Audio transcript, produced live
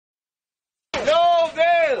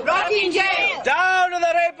in jail. Down to the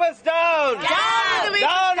rapists, down. Down to the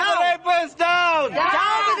rapists, down.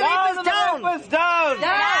 Down to the rapists, down. Rapists, down.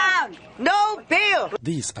 Down. No bail.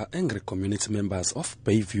 These are angry community members of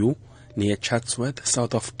Bayview near Chatsworth,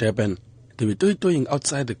 south of Durban. They were toying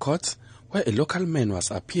outside the court where a local man was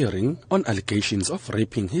appearing on allegations of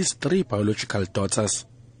raping his 3 biological daughters.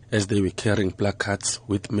 As they were carrying placards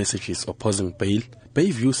with messages opposing bail,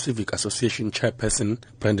 Bayview Civic Association chairperson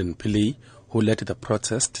Brendan Pillay, who led the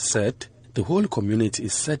protest, said the whole community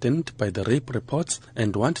is saddened by the rape reports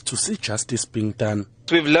and want to see justice being done.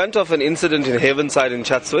 We've learnt of an incident in Havenside in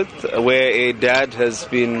Chatsworth where a dad has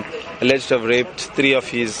been alleged to have raped 3 of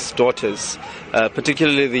his daughters,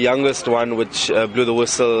 particularly the youngest one, which blew the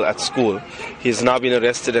whistle at school. He's now been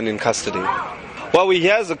arrested and in custody. Well, we're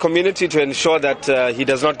here as a community to ensure that he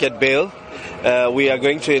does not get bail. We are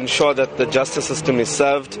going to ensure that the justice system is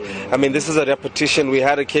served. I mean, this is a repetition. We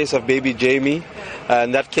had a case of baby Jamie,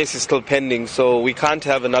 and that case is still pending, so we can't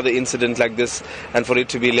have another incident like this and for it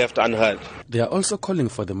to be left unheard. They are also calling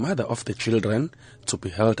for the mother of the children to be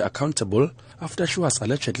held accountable after she was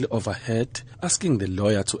allegedly overheard asking the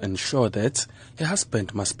lawyer to ensure that her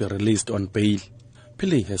husband must be released on bail.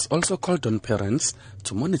 Pillay has also called on parents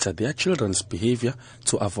to monitor their children's behavior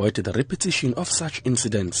to avoid the repetition of such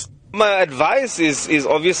incidents. My advice is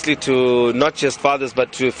obviously to not just fathers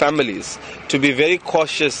but to families to be very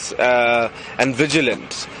cautious and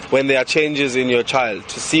vigilant when there are changes in your child,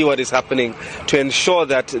 to see what is happening, to ensure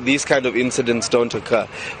that these kind of incidents don't occur.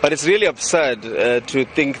 But it's really absurd to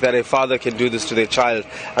think that a father can do this to their child.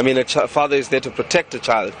 I mean, father is there to protect a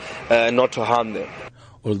child, not to harm them.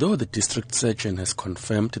 Although the district surgeon has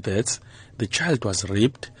confirmed that the child was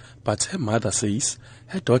raped, but her mother says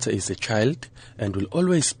her daughter is a child and will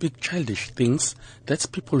always speak childish things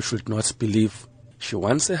that people should not believe. She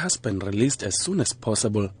wants her husband released as soon as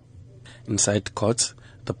possible. Inside court,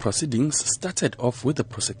 the proceedings started off with the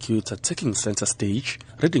prosecutor taking center stage,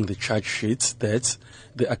 reading the charge sheets that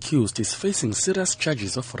the accused is facing serious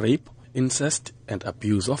charges of rape, incest and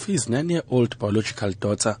abuse of his 9-year-old biological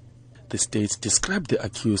daughter. The state described the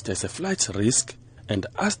accused as a flight risk and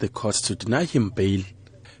asked the court to deny him bail.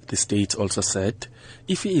 The state also said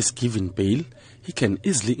if he is given bail, he can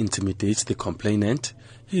easily intimidate the complainant,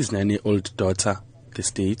 his 9-year-old daughter. The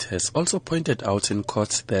state has also pointed out in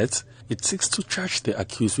court that it seeks to charge the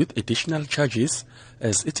accused with additional charges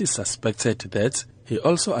as it is suspected that he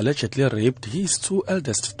also allegedly raped his 2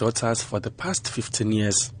 eldest daughters for the past 15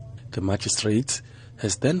 years. The magistrate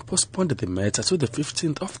has then postponed the matter to the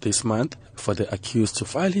 15th of this month for the accused to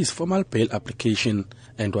file his formal bail application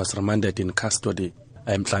and was remanded in custody.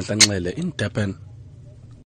 I am Nhlanhla Nxele in Durban.